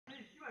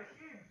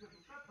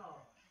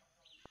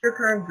Your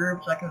current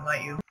group so I can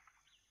invite you.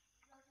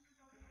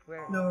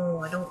 Where? No,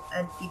 I don't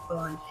add people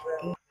on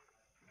game.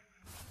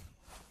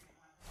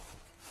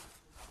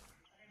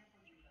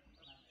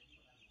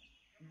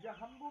 이제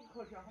한 번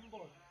컷이야, 한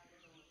번.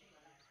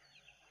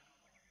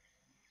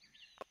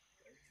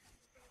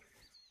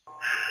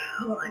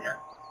 Oh my god.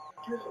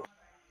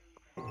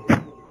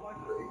 와,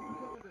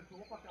 이겼는데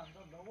저것밖에 안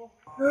간다고?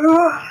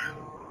 Ugh.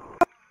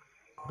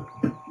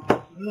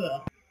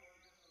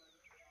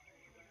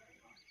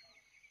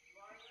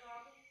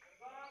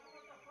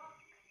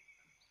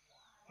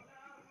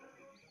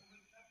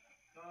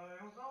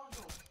 형 사운드.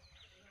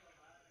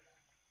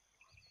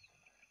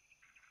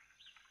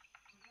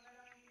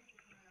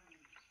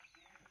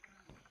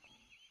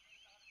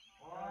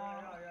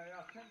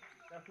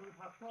 야, 저기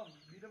바텀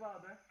미드 봐야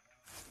돼.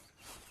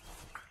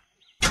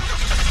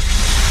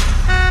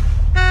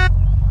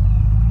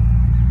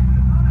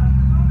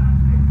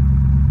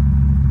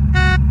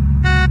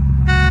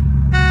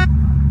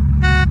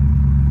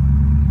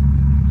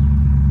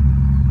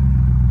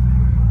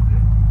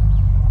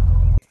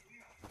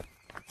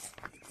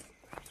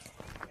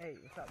 Hey,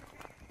 what's up?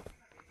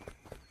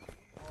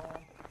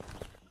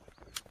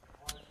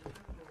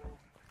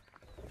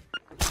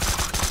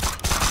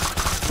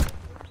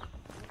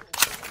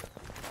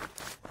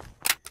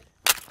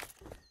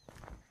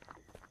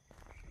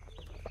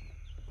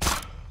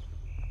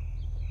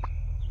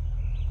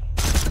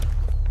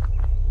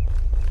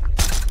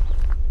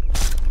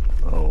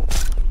 Oh.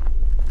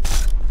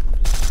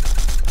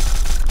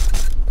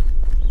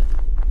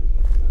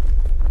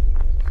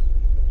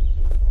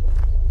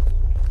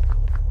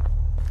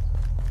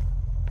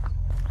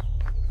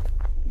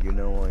 You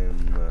know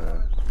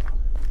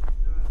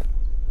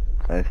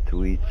I have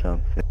to eat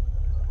something.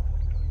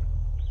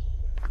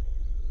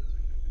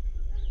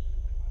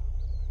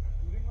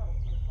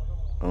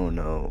 Oh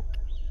no.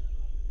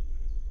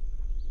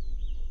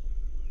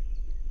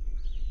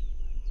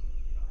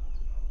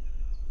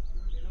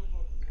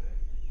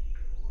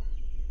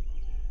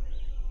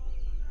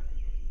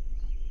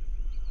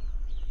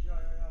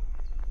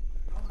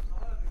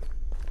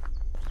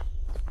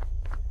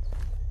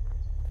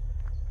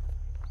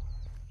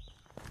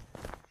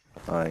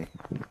 Hi.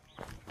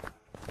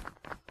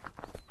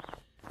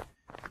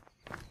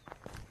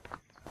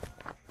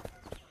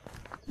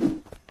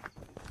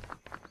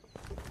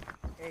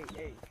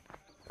 Hey,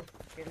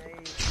 can I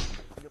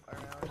look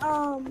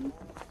around?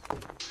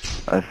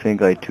 I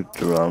think I took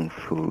the wrong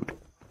food.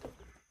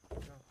 No.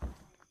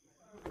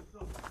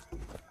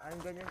 I'm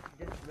gonna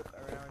just look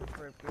around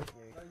for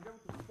prisoners.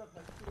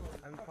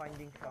 I'm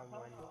finding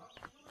someone.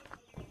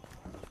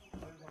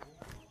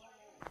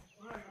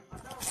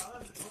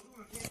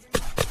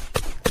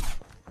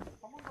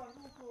 한 번도 안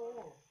죽었어.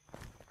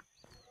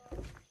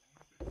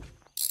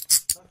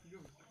 나 지금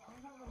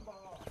항상 간다.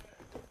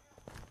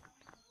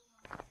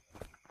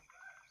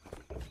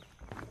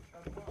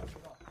 야, 그만 가자.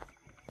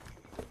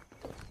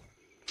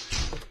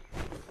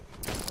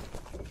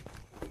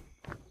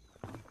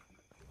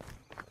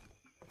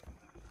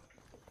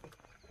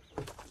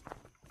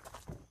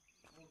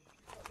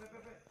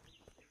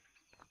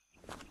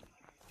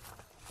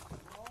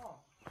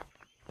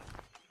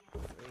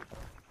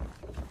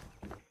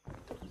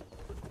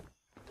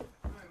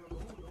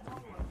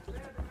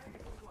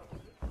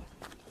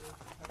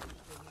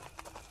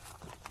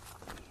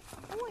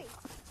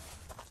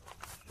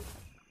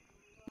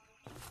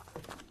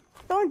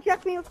 Don't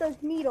inject me with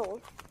those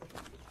needles.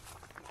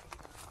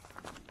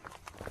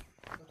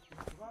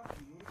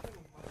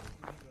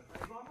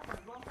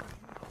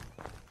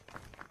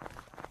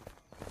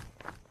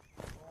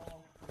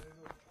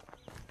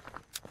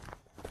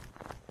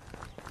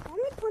 Why am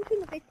I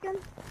punching the victim?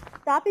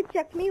 Stop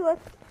injecting me with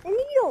the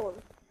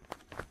needles.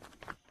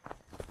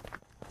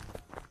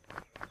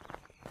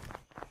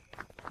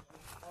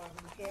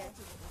 Yeah.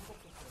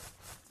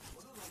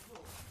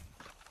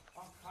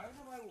 가이드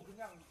말고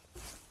그냥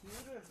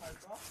기회를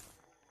갈까?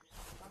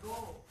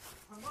 너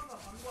방관 가,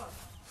 방관.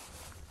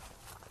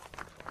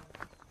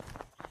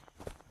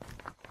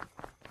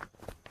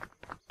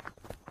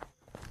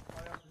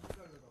 아야,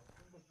 분위기가려다.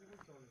 좀더 쓰고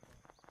있어야겠다.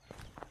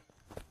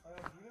 아야,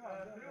 분위기가 안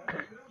돼.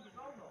 그래도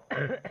싸운다.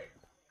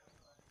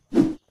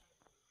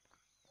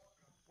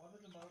 와드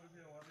좀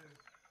막아주세요, 와드.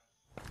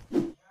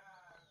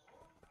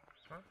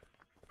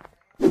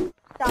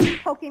 Stop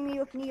poking me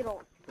with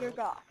needles. You're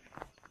gone.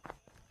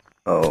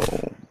 Oh.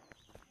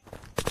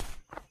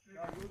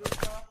 야,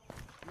 요리카?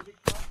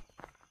 요리카? 야,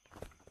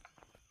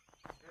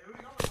 여기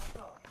가면 좋다.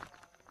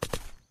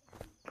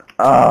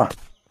 Ah!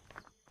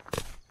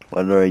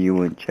 What are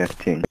you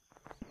injecting?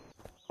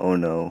 Oh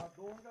no. 아,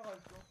 너 혼자 가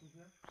있어,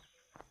 조심.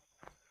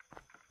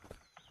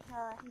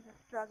 He's a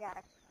drug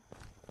addict.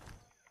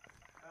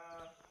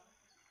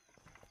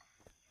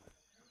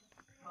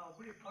 자,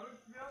 우리 바로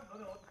치면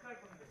너는 어떻게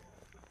할 건데?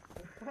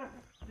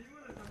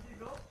 질문을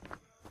던지고.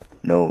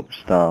 No,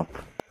 stop.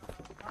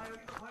 아,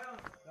 여기서 과연.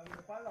 야,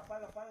 근데 빨라.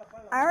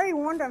 I already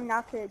warned him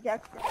not to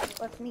eject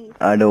with me.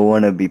 I don't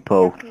want to be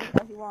poked.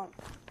 But he won't.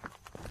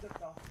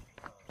 됐다.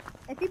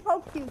 If he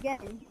pokes you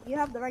again, you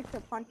have the right to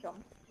punch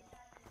him.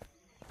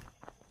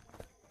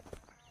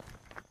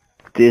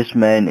 This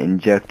man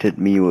injected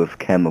me with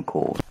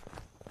chemicals.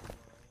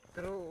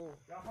 True.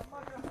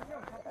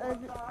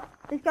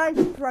 This guy's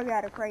a drug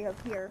addict right up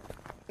here.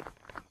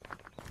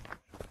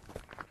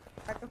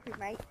 Back up here,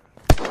 mate.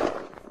 Then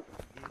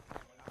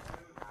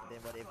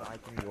whatever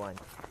item you want.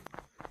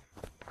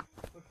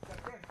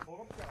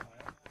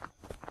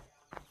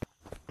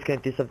 Just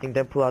gonna do something,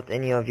 don't pull out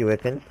any of your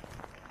weapons.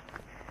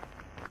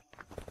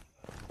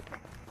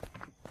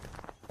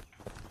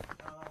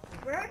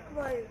 Where's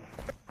Blue?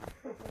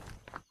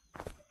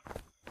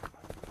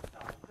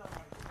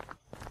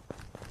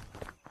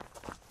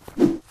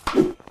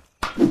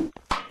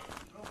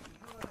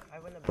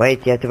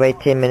 Wait, you have to wait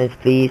 10 minutes,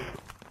 please.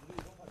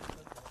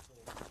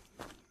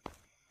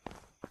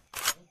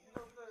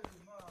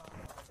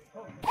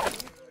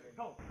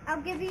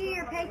 I'll give you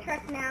your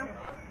paycheck now.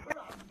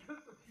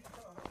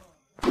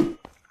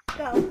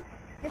 Go.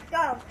 Just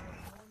go.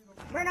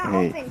 We're not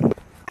Hey. open.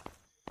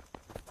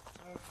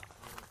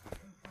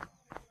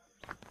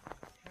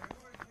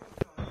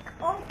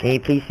 Can you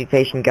please be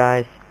patient,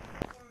 guys?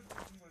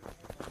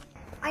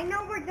 I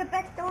know we're the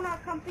best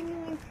donut company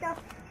and stuff,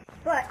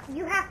 but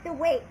you have to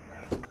wait.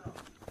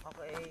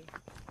 Okay.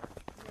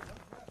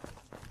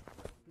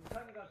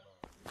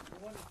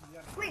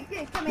 Wait,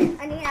 dude, come in.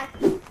 I need to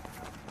ask you.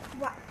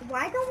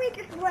 Why don't we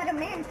just let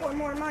him in for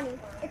more money?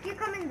 If you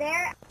come in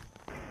there...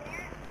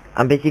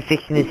 I'm busy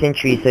fixing the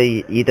sentry so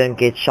you don't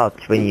get shot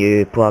when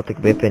you pull out the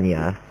weapon,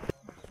 yeah?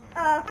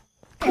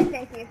 Okay,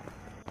 thank you.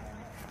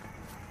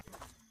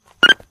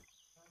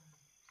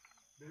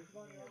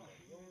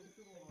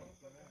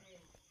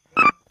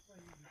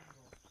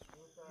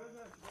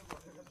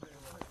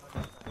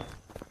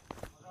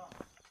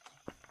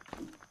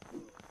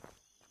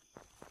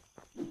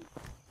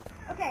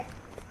 Okay.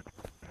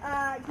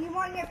 Do you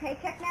want your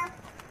paycheck now?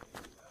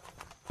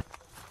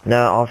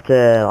 No,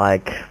 after,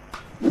 like,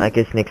 I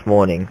guess next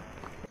morning.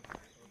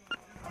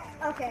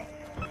 Okay.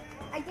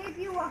 I gave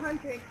you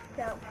 100,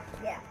 so,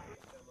 yeah.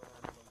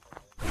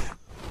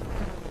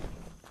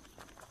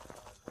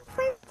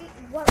 Wait,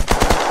 what?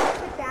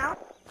 Put down?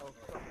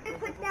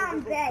 Put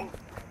down bed.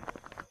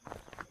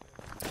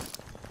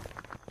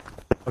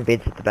 On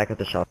beds at the back of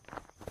the shop.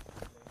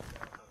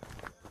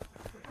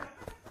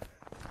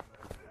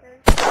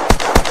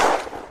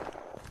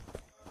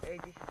 Hey,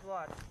 this is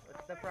what?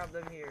 What's the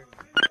problem here?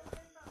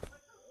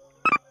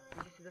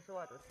 This is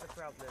what? What's the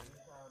problem?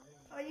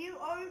 Are you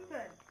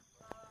open?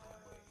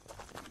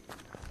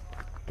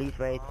 Please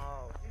wait.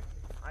 Oh,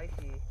 I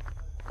see.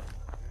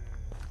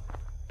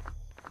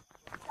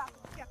 Stop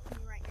checking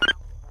me right now.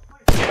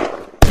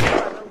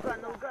 No gun,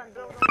 no gun,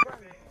 no gun.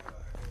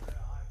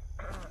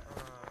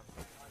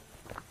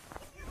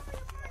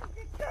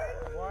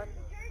 What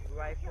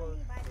rifles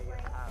do you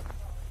have?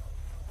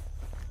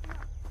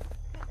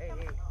 Hey,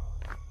 hey.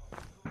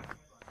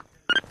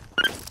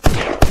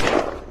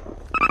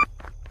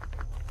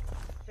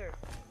 Sir,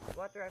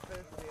 what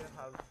rifles do you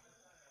have?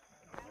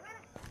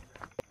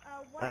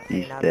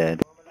 He's dead.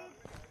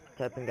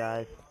 Typing,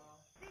 guys.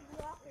 Big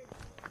walkers.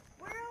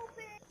 We're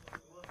open.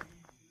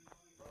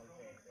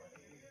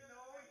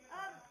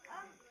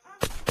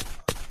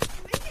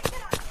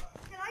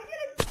 Can I get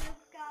a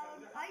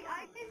discount? I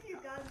gave you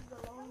guns a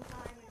long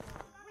time ago.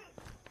 Wait,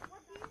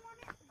 what do you want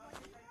it? What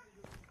do you want?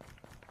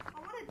 I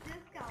want a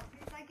discount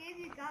because I gave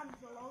you guns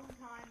a long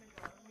time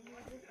ago when you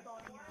were just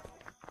starting out.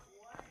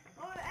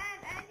 Oh,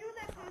 and you're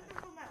that person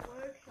from that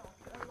workshop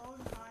a long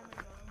time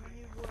ago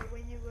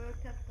when you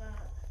worked at the,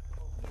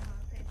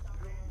 say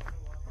something.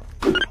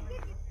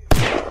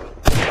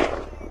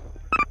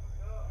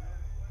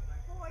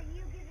 Who are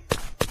you giving?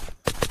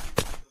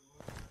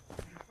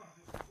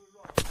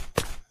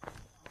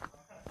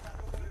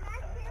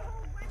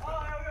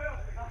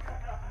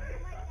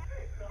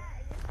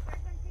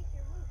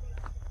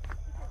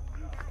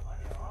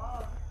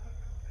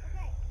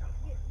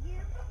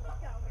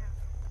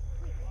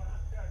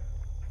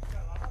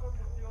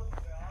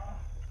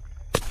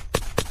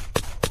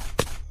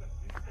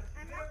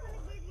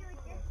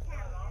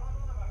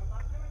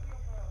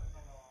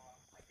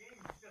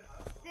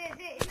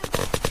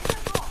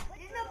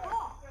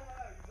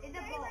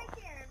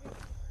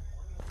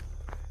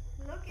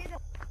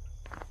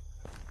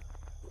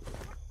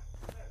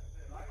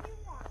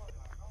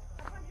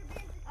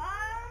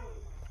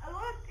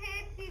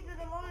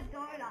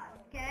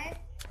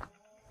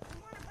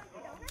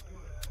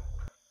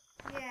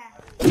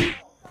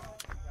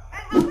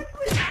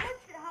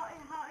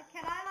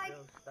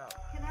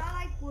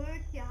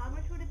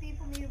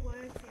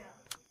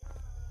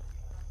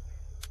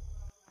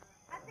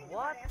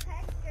 What?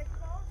 Okay, just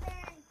hold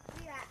and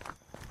relax.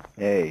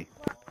 Hey.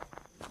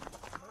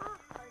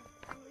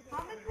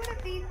 How much would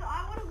it be? So I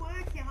want to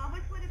work here. How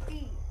much would it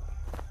be?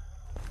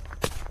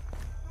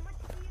 How much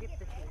do you get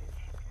paid?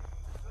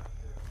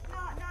 No.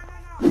 Can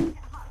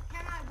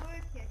I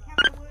work here? Can I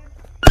work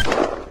here?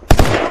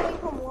 Leave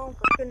him alone,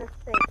 for goodness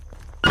sake.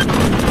 Can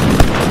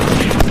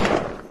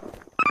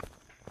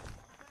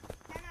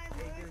I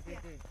work here?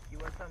 Dude, you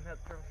want some help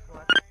from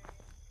SWAT?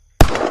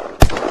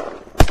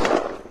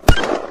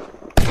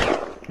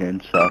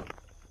 Hands up.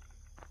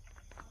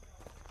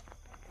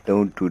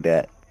 Don't do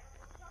that.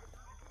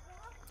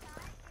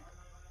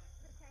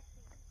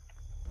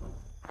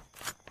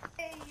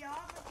 Hey, y'all,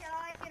 but can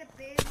I get a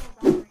baseball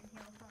bat in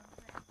here or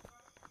something?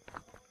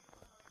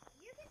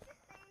 You can just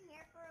stay in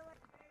here for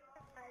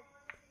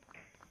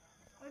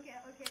Okay,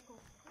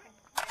 cool.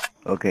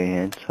 Okay,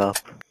 hands up.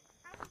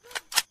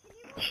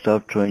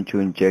 Stop trying to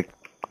inject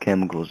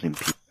chemicals in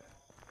people.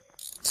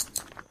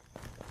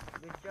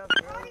 Good job,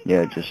 bro.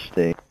 Yeah, just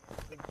stay.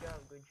 Good job.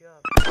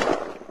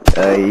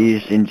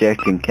 He's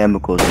injecting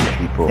chemicals in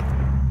people.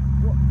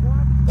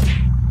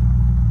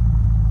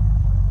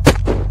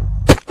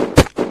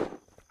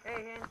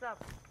 Hey, hands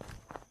up.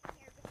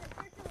 Because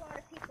there's a lot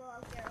of people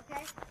out there,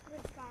 okay?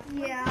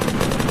 Yeah.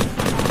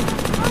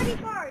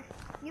 Bodyguard,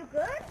 you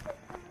good?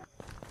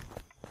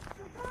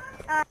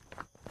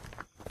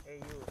 Hey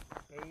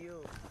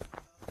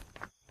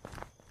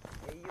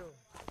you.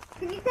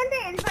 Can you send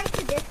the invite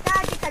to this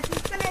guy because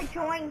he's gonna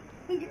join?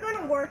 He's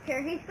gonna work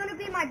here. He's gonna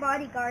be my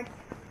bodyguard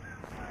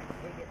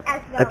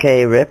as well.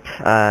 Okay, Rip.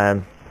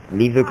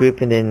 Leave the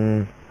group and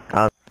then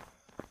Hello?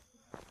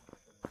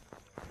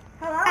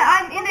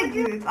 I'm in a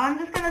group. I'm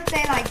just gonna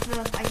say like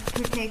this. I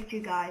protect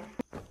you guys.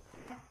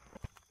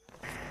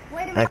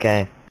 Wait a minute.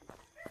 Okay.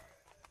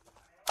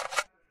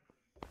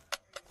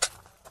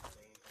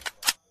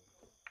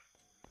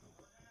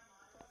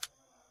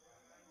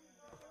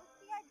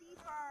 CID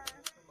for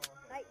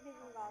night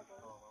vision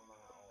goggles.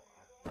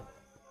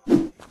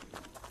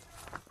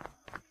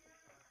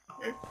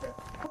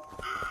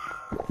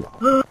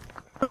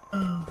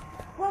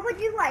 What would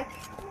you like?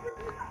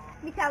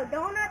 We sell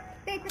donuts,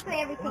 basically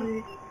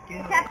everything.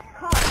 Except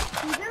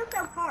cars. We will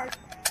sell cars.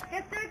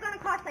 They're gonna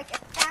cost like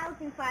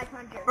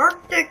 1,500.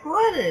 Arctic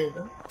wedded.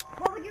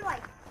 What would you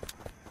like?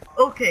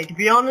 Okay, to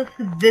be honest,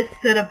 this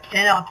setup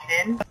 10 out of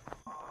 10.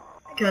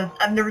 Because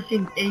I've never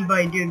seen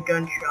anybody do a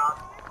gun shop.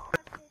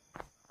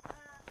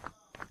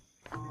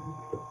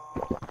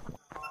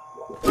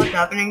 What's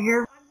happening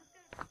here?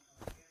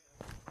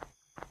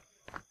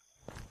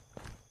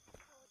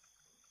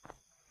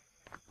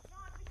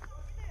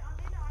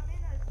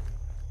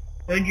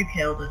 Who'd you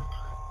kill this time?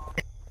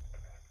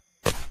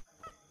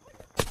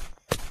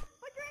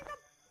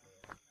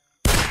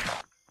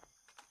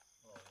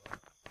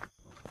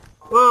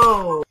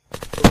 Whoa!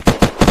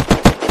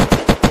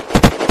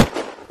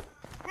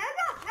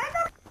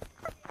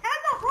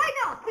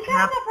 Put your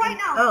hands up right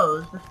now! Oh,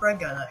 it's the spread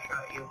guy that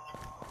shot you.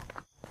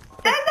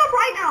 Hands up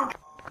right now!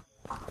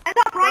 Hands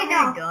up right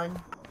now! Drop me a gun.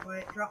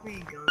 Wait, drop me a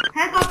gun.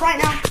 Hands up right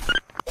now!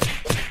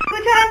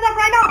 Put your hands up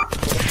right now!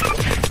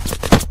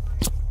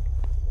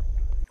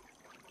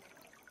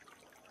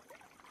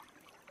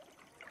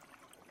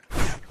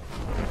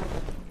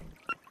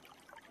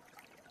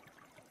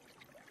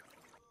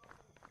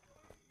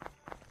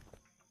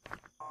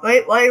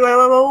 Wait,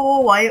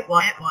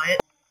 Wyatt.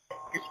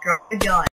 Just drop the gun.